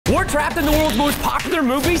We're trapped in the world's most popular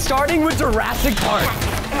movie, starting with Jurassic Park.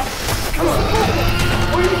 Come on.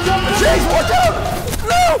 What are you jumping? Chase, watch out!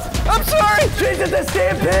 No! I'm sorry! Chase, it's a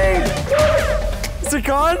stampede! Is it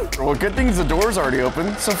gone? Well, good thing the door's already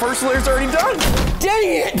open, so first layer's already done. Dang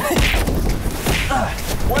it!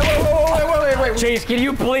 Wait. Chase, can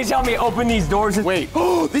you please help me open these doors? Wait.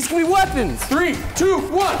 Oh, these can be weapons. 3, 2,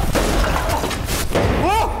 1.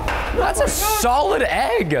 Whoa! That's a solid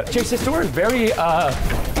egg. Chase, this door is very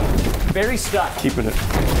stuck. Keeping it.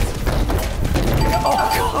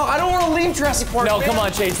 Oh, I don't want to leave Jurassic Park. no, man. come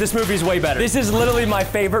on, Chase. This movie's way better. This is literally my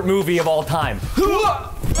favorite movie of all time.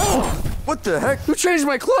 What the heck? Who changed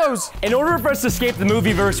my clothes? In order for us to escape the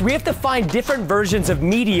movieverse, we have to find different versions of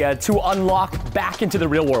media to unlock back into the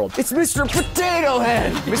real world. It's Mr. Potato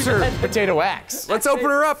Head. Mr. Potato Axe. Let's open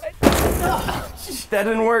her up. That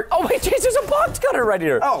didn't work. Oh wait, Chase, there's a box cutter right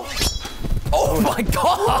here. Oh. Oh my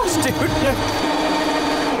gosh, dude.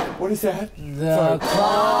 What is that? The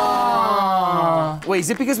claw. Wait, is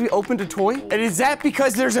it because we opened a toy? And is that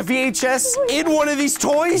because there's a VHS in one of these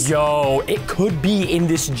toys? Yo, it could be in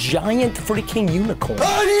this giant freaking unicorn.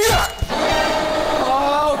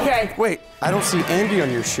 Oh, okay. Wait, I don't see Andy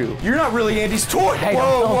on your shoe. You're not really Andy's toy. Hey,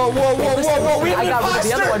 whoa. We have I an got rid of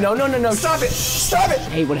the other one. imposter. No. Stop it. Stop it.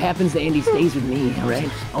 Hey, what happens to Andy stays with me, all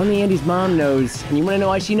right? Only Andy's mom knows. And you wanna know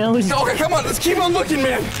why she knows? Okay, come on. Let's keep on looking,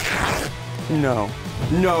 man. No.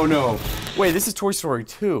 Wait, this is Toy Story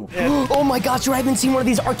 2. Oh my gosh, you haven't seen one of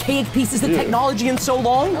these archaic pieces of technology in so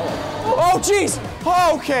long? Oh, jeez.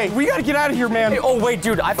 Oh, okay. We gotta get out of here, man. Hey, oh wait,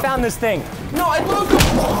 dude, I found this thing. No, I love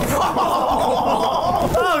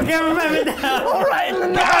Oh, cameraman down. All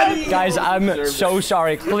right, guys, I'm so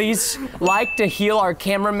sorry. Please like to heal our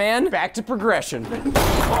cameraman. Back to progression.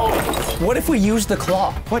 What if we use the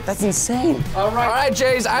claw? What? That's insane. All right,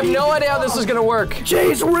 Jays, I have no idea how this is gonna work.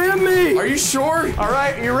 Jays, ram me. Are you sure? All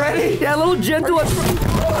right, you ready? Yeah, a little gentle. Okay,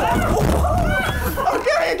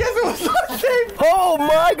 I guess it was not safe. Oh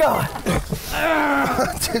my God.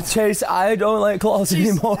 Chase, I don't like claws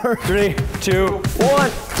anymore. 3, 2, 1. 3, 2,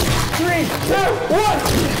 1.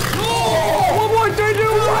 Oh, one more, 3, 2, 1.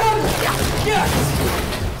 Yes.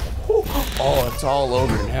 Oh, it's all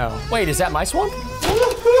over now. Wait, is that my swamp?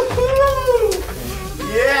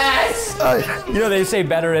 Yes! You know, they say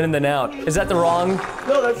better in than out. Is that the wrong?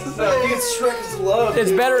 No, that's the thing. I think it's Shrek's love.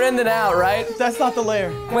 It's better in than out, right? That's not the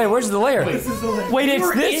layer. Wait, where's the layer? This is the layer. Wait,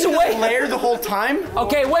 it's this way? Layer the whole time?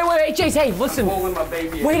 Okay, wait, Chase, hey, listen. Pulling my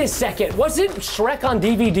baby. Wait a second, wasn't Shrek on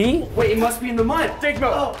DVD? Wait, it must be in the mud. Take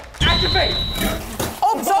mode. Activate.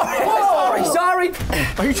 Oh, sorry.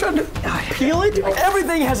 Are you trying to peel it?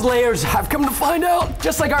 Everything has layers, I've come to find out,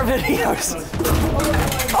 just like our videos.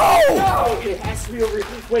 Oh! No, it has to be over here.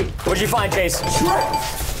 Wait. What'd you find, Chase?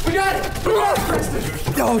 We got it.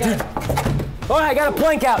 Oh, dude. All right, I got a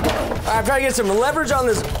plank out. All right, I'm trying to get some leverage on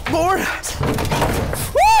this board.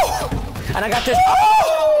 Woo! And I got this.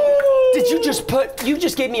 Oh! Did you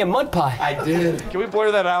just gave me a mud pie. I did. Can we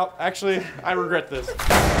blur that out? Actually, I regret this.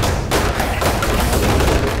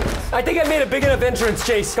 I think I made a big enough entrance,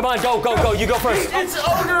 Chase. Come on, go. You go first. It's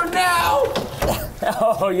ogre now.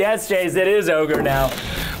 Oh, yes, Chase, it is ogre now.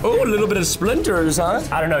 Oh, a little bit of splinters, huh?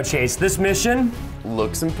 I don't know, Chase. This mission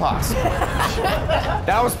looks impossible.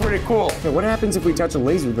 That was pretty cool. But what happens if we touch a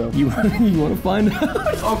laser, though? You want to find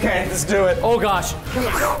out? Okay, let's do it. Oh, gosh.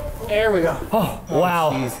 There we go. Oh,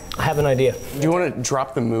 wow. I have an idea. Do you want to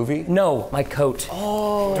drop the movie? No, my coat.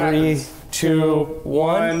 Oh. 3, 2,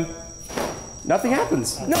 1. Nothing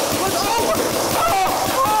happens. No.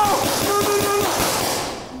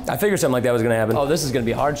 I figured something like that was gonna happen. Oh, this is gonna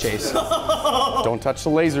be hard, Chase. Don't touch the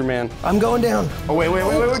laser, man. I'm going down. Oh, wait.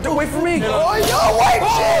 Don't wait for me. Oh,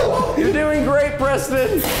 wait. You're doing great,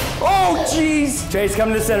 Preston. Oh, jeez. Chase, come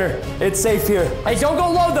to the center. It's safe here. Hey, don't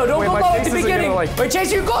go low, though. Don't go low at the beginning. Wait,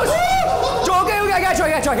 Chase, you're close. Okay, I got you.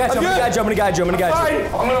 I'm gonna guide you. Fine.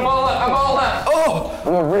 I'm all out. Oh,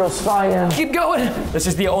 I'm a real spy now. Keep going. This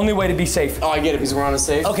is the only way to be safe. Oh, I get it, because we're on a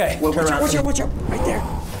safe. Okay. Watch out. Right there.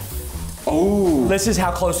 Oh. This is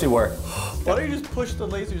how close we were. Why don't you just push the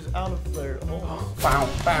lasers out of there? Oh. Bow.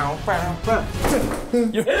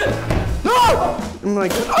 You hit it. No! I'm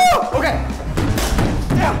like, oh, okay.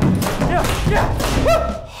 Yeah.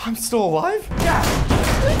 Woo! I'm still alive? Yeah.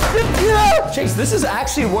 Chase, this is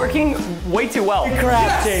actually working way too well.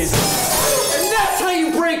 Yes. Chase. And that's how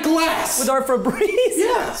you break glass. With our Febreze?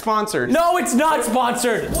 Yeah. Sponsored. No, it's not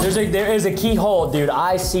sponsored. There is a keyhole, dude.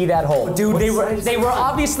 I see that hole. Dude, they were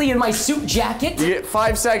obviously in my suit jacket. You get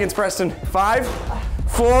 5 seconds, Preston. 5,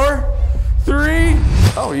 4, 3.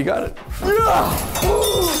 Oh, you got it.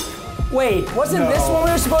 Wait, wasn't this when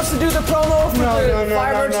we were supposed to do the promo for the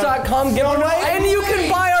fireworks.com giveaway? And you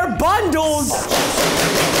can buy our bundles!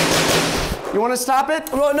 You want to stop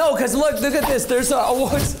it? Well, no, because look at this. There's a,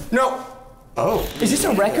 what's... No. Oh. Is this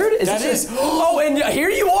a record? That is. Oh, and here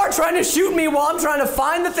you are trying to shoot me while I'm trying to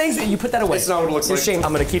find the things. You put that away. It's not what it looks It's like. a shame.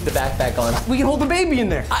 I'm gonna keep the backpack on. We can hold the baby in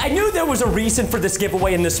there. I knew there was a reason for this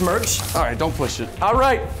giveaway in this merch. All right, don't push it. All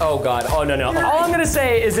right. Oh, God. Oh, no. All I'm gonna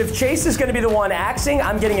say is if Chase is gonna be the one axing,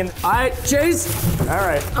 I'm getting in. All right, Chase. All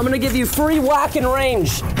right. I'm gonna give you free whack and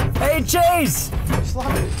range. Hey, Chase.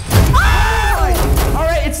 Ah! All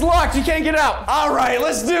right, it's locked. You can't get out. All right,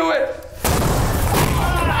 let's do it.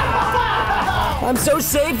 I'm so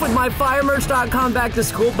safe with my firemerch.com back to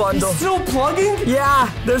school bundle. He's still plugging? Yeah,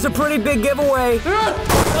 there's a pretty big giveaway.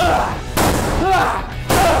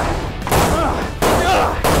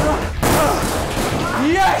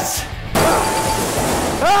 Yes!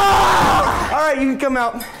 All right, you can come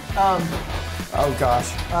out. Oh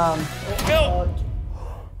gosh. Go.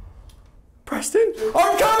 Preston,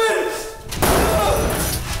 I'm coming!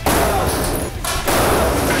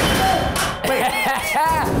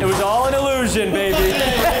 It was all an illusion, baby.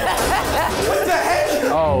 What the heck?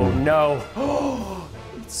 Oh, no.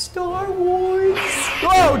 Star Wars.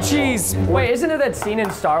 Oh, jeez. Wait, isn't it that scene in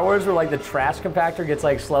Star Wars where, like, the trash compactor gets,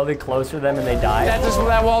 like, slowly closer to them and they die?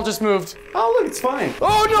 That wall just moved. Oh, look, it's fine.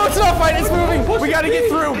 Oh, no, it's not fine. It's moving. We got to get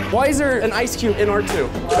through. Why is there an ice cube in R2?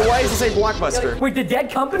 Why does it say Blockbuster? Wait, the dead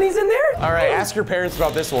company's in there? All right, ask your parents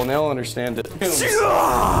about this one. They'll understand it.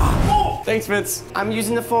 Thanks, Vince. I'm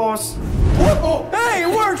using the force. Hey, it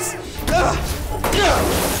works!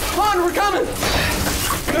 Come on, we're coming!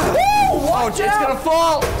 Oh, it's gonna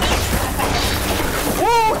fall!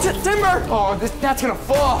 Whoa, timber! Oh, that's gonna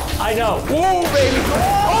fall. I know. Whoa, baby!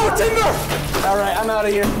 Oh, timber! All right, I'm out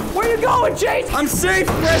of here. Where you going, Chase? I'm safe,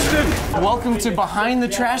 Preston! Welcome to Behind the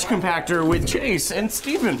Trash Compactor with Chase and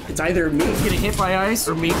Steven. It's either me getting hit by ice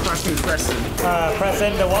or me crushing Preston.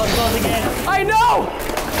 Preston, the wall's closing in. I know!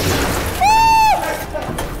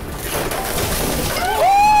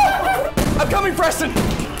 I'm coming, Preston!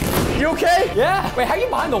 You okay? Yeah. Wait, how are you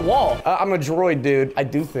behind the wall? I'm a droid, dude. I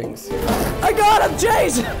do things. I got him,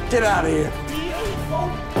 Chase! Get out of here.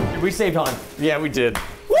 We saved Han. Yeah, we did.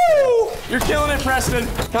 Woo! You're killing it, Preston.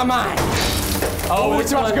 Come on. Oh,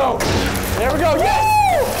 it's about to go. There we go.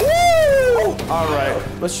 Yes! Woo! All right,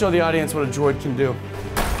 let's show the audience what a droid can do.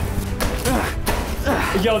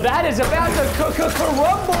 Yo, that is about to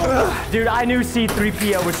crumble. Dude, I knew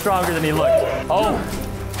C-3PO was stronger than he looked. Oh.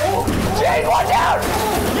 James, watch out!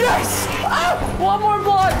 Yes! One more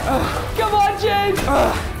block. Come on, James.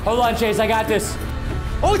 Hold on, Chase, I got this.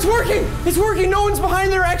 Oh, it's working! It's working! No one's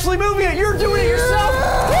behind there actually moving it! You're doing it yourself!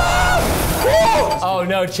 Oh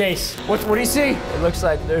no, Chase. What do you see? It looks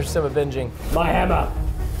like there's some avenging. My hammer.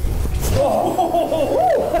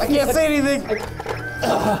 I can't say anything.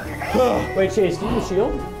 Wait, Chase, do you have a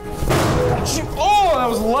shield? Oh, that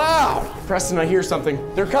was loud! Preston, I hear something.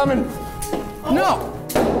 They're coming. No!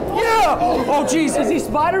 Yeah! Oh, jeez. Is he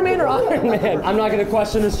Spider-Man or Iron Man? I'm not gonna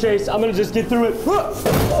question this, Chase. I'm gonna just get through it.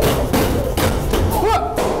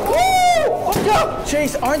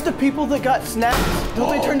 Chase, aren't the people that got snapped, don't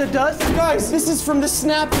they turn to dust? Guys, this is from the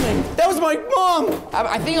snap thing. That was my mom.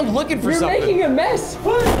 I think I'm looking for something. You're making a mess.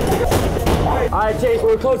 All right, Chase,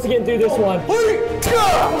 we're close to getting through this one.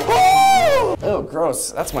 Oh,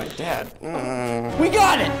 gross. That's my dad. We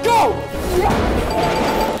got it. Go!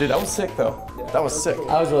 Dude, that was sick, though. That was sick.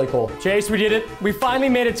 That was really cool. Chase, we did it. We finally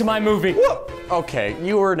made it to my movie. Okay,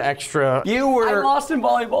 you were an extra. I lost in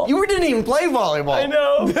volleyball. You didn't even play volleyball. I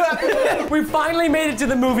know. We finally made it to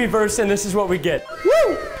the movie verse, and this is what we get.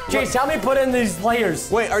 Woo! Chase, help me put in these layers.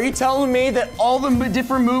 Wait, are you telling me that all the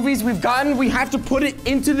different movies we've gotten, we have to put it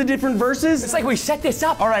into the different verses? It's like we set this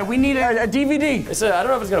up. All right, we need a DVD. I don't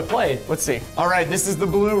know if it's gonna play. Let's see. All right, this is the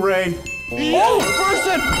Blu-ray. Oh,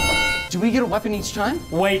 Preston! Do we get a weapon each time?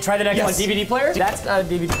 Wait, try the next one. Yes. DVD player? That's not a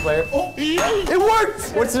DVD player. Oh, it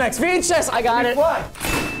worked! What's next? VHS, I got it.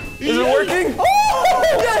 Is it working? Oh,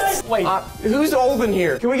 yes! Wait. Who's old in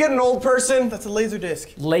here? Can we get an old person? That's a laser disc.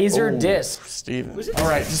 Laser disc. Steven. All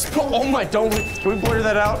right, just put, oh my, can we blur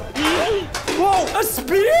that out? Whoa, a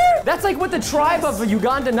spear? That's like what the tribe of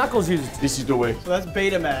Uganda Knuckles used. This is the way. So that's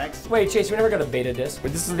Betamax. Wait, Chase, we never got a beta disc.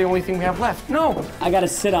 But this is the only thing we have left. No. I gotta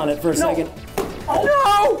sit on it for a second. Oh,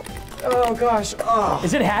 no! Oh gosh.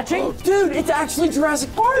 Is it hatching? Dude, it's actually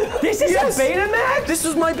Jurassic Park. This is a Betamax? This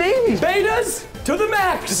is my baby. Betas to the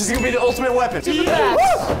max. This is gonna be the ultimate weapon. To the max.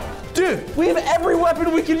 Dude, we have every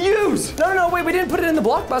weapon we can use. No, wait, we didn't put it in the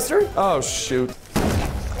Blockbuster. Oh, shoot.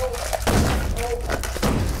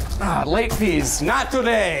 Late fees, not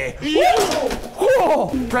today. Whoa.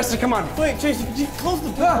 Preston, come on. Wait, Chase, close the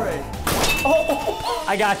Blu-ray.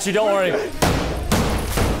 I got you, don't worry.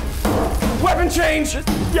 and change.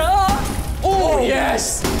 Yeah. Oh,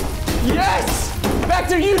 yes. Yes. Back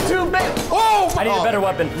to YouTube, babe. Oh. I need a better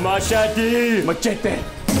weapon. Machete. Machete.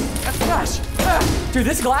 Gosh. Dude,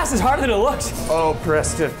 this glass is harder than it looks. Oh,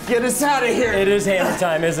 Preston. Get us out of here. It is hammer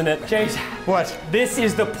time, isn't it? James. What? This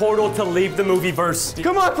is the portal to leave the movie verse.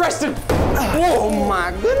 Come on, Preston. Oh,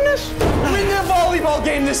 my goodness. Win the volleyball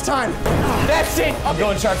game this time. That's it. I'm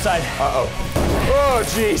going sharp side. Uh-oh. Oh,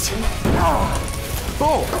 jeez.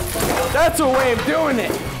 Oh, that's a way of doing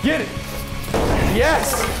it. Get it.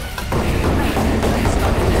 Yes.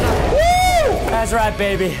 Woo! That's right,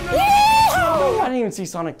 baby. I didn't even see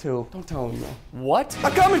Sonic 2. Don't tell him, though. What?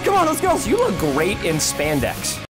 I'm coming. Come on, let's go. You look great in spandex.